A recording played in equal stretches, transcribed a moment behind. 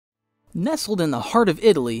Nestled in the heart of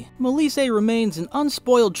Italy, Molise remains an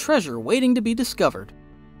unspoiled treasure waiting to be discovered.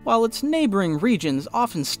 While its neighboring regions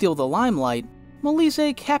often steal the limelight,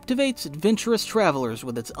 Molise captivates adventurous travelers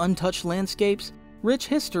with its untouched landscapes, rich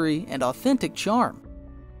history, and authentic charm.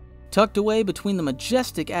 Tucked away between the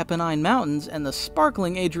majestic Apennine Mountains and the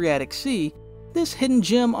sparkling Adriatic Sea, this hidden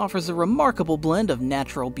gem offers a remarkable blend of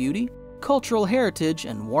natural beauty, cultural heritage,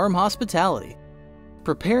 and warm hospitality.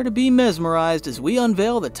 Prepare to be mesmerized as we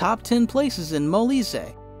unveil the top 10 places in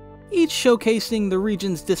Molise, each showcasing the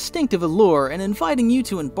region's distinctive allure and inviting you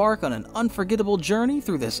to embark on an unforgettable journey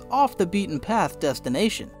through this off-the-beaten-path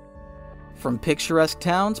destination. From picturesque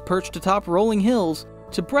towns perched atop rolling hills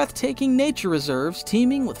to breathtaking nature reserves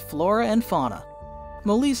teeming with flora and fauna,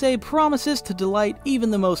 Molise promises to delight even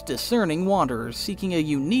the most discerning wanderers seeking a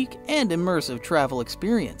unique and immersive travel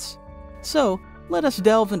experience. So, let us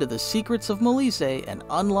delve into the secrets of Molise and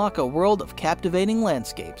unlock a world of captivating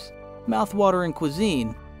landscapes, mouth-watering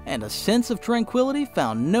cuisine, and a sense of tranquility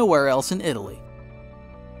found nowhere else in Italy.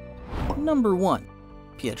 Number 1.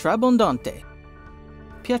 Pietrabbondante.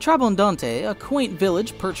 Pietrabbondante, a quaint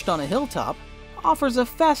village perched on a hilltop, offers a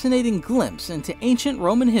fascinating glimpse into ancient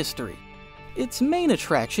Roman history. Its main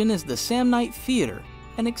attraction is the Samnite Theater,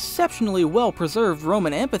 an exceptionally well-preserved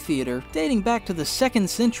Roman amphitheater dating back to the 2nd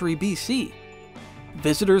century BC.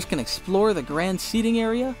 Visitors can explore the grand seating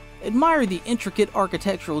area, admire the intricate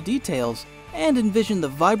architectural details, and envision the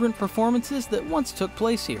vibrant performances that once took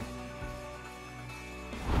place here.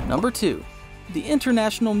 Number 2. The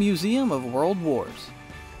International Museum of World Wars.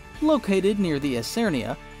 Located near the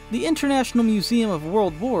Isernia, the International Museum of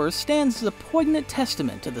World Wars stands as a poignant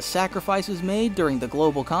testament to the sacrifices made during the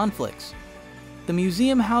global conflicts. The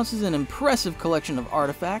museum houses an impressive collection of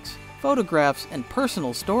artifacts, photographs, and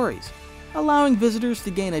personal stories, allowing visitors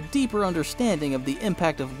to gain a deeper understanding of the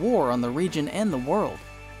impact of war on the region and the world.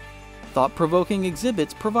 Thought-provoking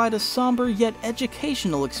exhibits provide a somber yet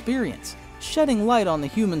educational experience, shedding light on the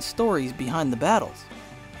human stories behind the battles.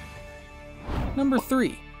 Number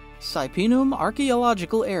 3. Cypinum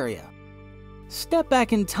Archaeological Area. Step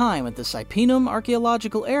back in time at the Cypinum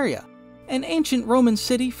Archaeological Area, an ancient Roman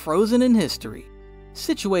city frozen in history.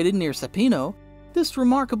 Situated near Cypino, this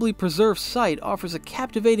remarkably preserved site offers a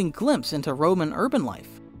captivating glimpse into Roman urban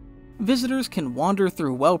life. Visitors can wander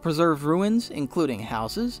through well-preserved ruins, including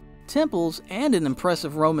houses, temples, and an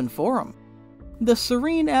impressive Roman forum. The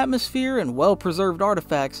serene atmosphere and well-preserved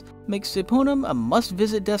artifacts make Cypinum a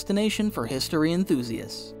must-visit destination for history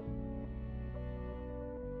enthusiasts.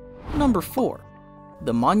 Number 4.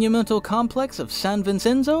 The monumental complex of San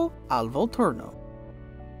Vincenzo al Volturno.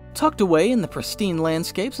 Tucked away in the pristine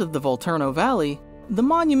landscapes of the Volturno Valley, the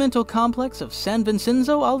monumental complex of San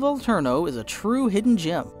Vincenzo al Volturno is a true hidden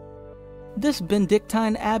gem. This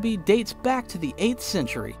Benedictine abbey dates back to the 8th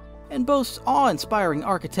century and boasts awe-inspiring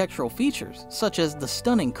architectural features such as the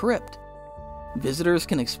stunning crypt. Visitors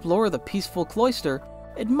can explore the peaceful cloister,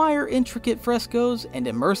 admire intricate frescoes, and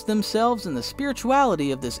immerse themselves in the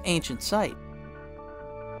spirituality of this ancient site.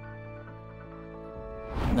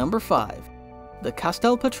 Number 5. The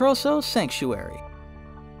Castelpetroso Sanctuary.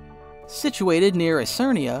 Situated near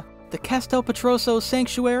Isernia, the Castelpetroso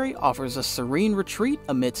Sanctuary offers a serene retreat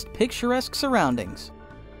amidst picturesque surroundings.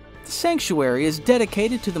 The sanctuary is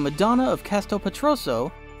dedicated to the Madonna of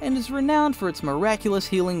Castelpetroso and is renowned for its miraculous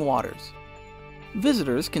healing waters.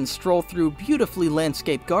 Visitors can stroll through beautifully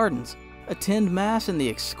landscaped gardens, attend Mass in the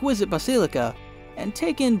exquisite basilica, and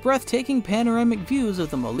take in breathtaking panoramic views of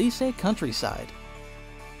the Molise countryside.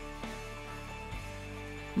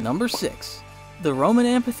 Number 6. The Roman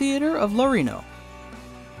Amphitheater of Larino.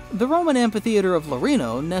 The Roman Amphitheater of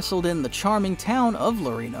Larino, nestled in the charming town of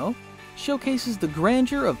Larino, showcases the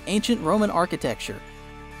grandeur of ancient Roman architecture.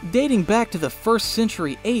 Dating back to the 1st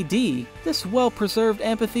century AD, this well-preserved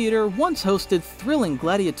amphitheater once hosted thrilling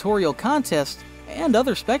gladiatorial contests and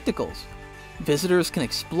other spectacles. Visitors can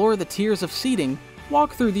explore the tiers of seating,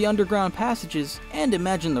 walk through the underground passages, and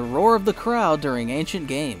imagine the roar of the crowd during ancient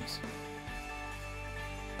games.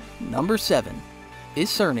 Number 7.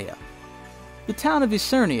 Isernia. The town of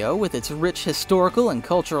Isernia, with its rich historical and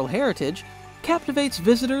cultural heritage, captivates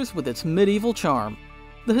visitors with its medieval charm.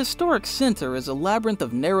 The historic center is a labyrinth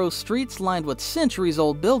of narrow streets lined with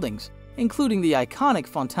centuries-old buildings, including the iconic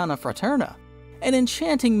Fontana Fraterna, an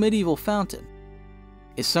enchanting medieval fountain.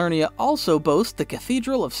 Isernia also boasts the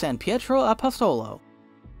Cathedral of San Pietro Apostolo,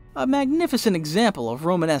 a magnificent example of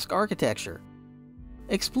Romanesque architecture.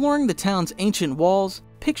 Exploring the town's ancient walls,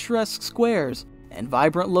 picturesque squares, and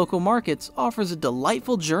vibrant local markets offers a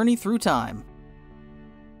delightful journey through time.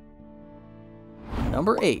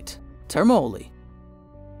 Number 8. Termoli.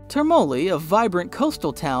 Termoli, a vibrant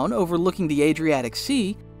coastal town overlooking the Adriatic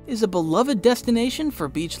Sea, is a beloved destination for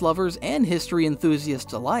beach lovers and history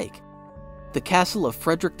enthusiasts alike. The castle of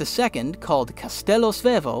Frederick II, called Castello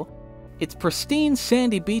Svevo, its pristine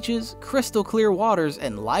sandy beaches, crystal clear waters,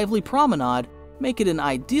 and lively promenade make it an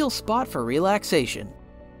ideal spot for relaxation.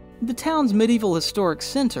 The town's medieval historic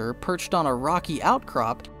center, perched on a rocky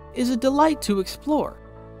outcrop, is a delight to explore.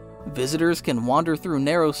 Visitors can wander through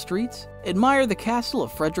narrow streets, admire the castle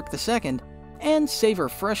of Frederick II, and savor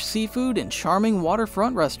fresh seafood in charming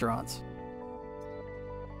waterfront restaurants.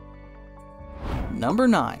 Number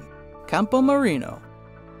 9. Campo Marino.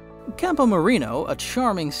 Campo Marino, a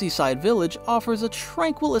charming seaside village, offers a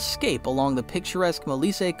tranquil escape along the picturesque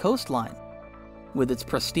Molise coastline. With its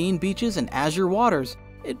pristine beaches and azure waters,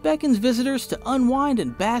 it beckons visitors to unwind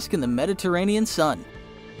and bask in the Mediterranean sun.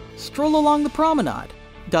 Stroll along the promenade,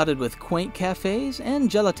 dotted with quaint cafes and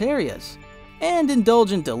gelaterias, and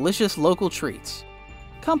indulge in delicious local treats.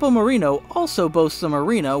 Campo Marino also boasts a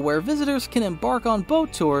marina where visitors can embark on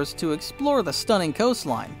boat tours to explore the stunning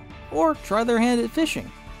coastline, or try their hand at fishing.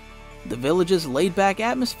 The village's laid-back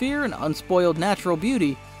atmosphere and unspoiled natural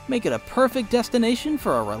beauty make it a perfect destination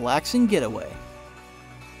for a relaxing getaway.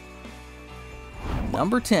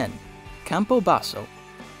 Number 10. Campobasso.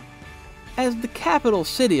 As the capital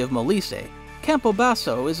city of Molise,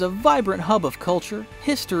 Campobasso is a vibrant hub of culture,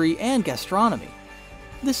 history, and gastronomy.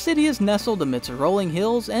 The city is nestled amidst rolling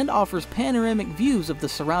hills and offers panoramic views of the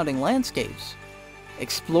surrounding landscapes.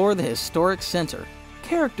 Explore the historic center,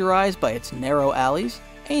 characterized by its narrow alleys,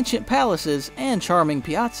 ancient palaces, and charming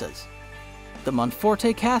piazzas. The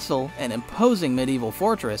Monforte Castle, an imposing medieval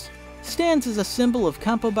fortress, stands as a symbol of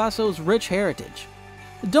Campobasso's rich heritage.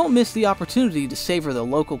 Don't miss the opportunity to savor the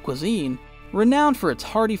local cuisine, renowned for its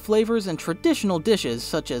hearty flavors and traditional dishes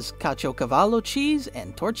such as caciocavallo cheese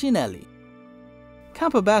and torcinelli.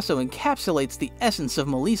 Campobasso encapsulates the essence of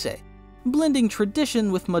Molise, blending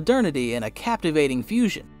tradition with modernity in a captivating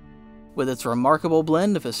fusion. With its remarkable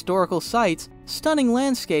blend of historical sites, stunning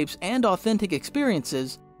landscapes, and authentic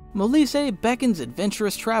experiences, Molise beckons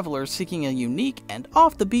adventurous travelers seeking a unique and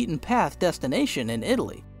off-the-beaten-path destination in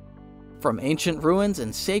Italy. From ancient ruins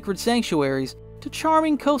and sacred sanctuaries to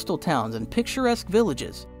charming coastal towns and picturesque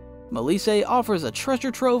villages, Molise offers a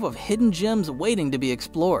treasure trove of hidden gems waiting to be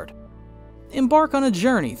explored. Embark on a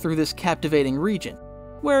journey through this captivating region,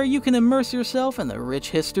 where you can immerse yourself in the rich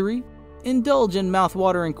history, indulge in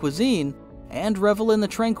mouth-watering cuisine, and revel in the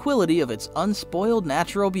tranquility of its unspoiled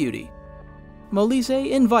natural beauty. Molise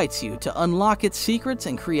invites you to unlock its secrets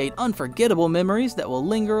and create unforgettable memories that will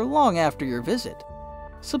linger long after your visit.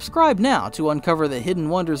 Subscribe now to uncover the hidden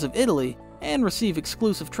wonders of Italy and receive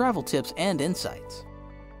exclusive travel tips and insights.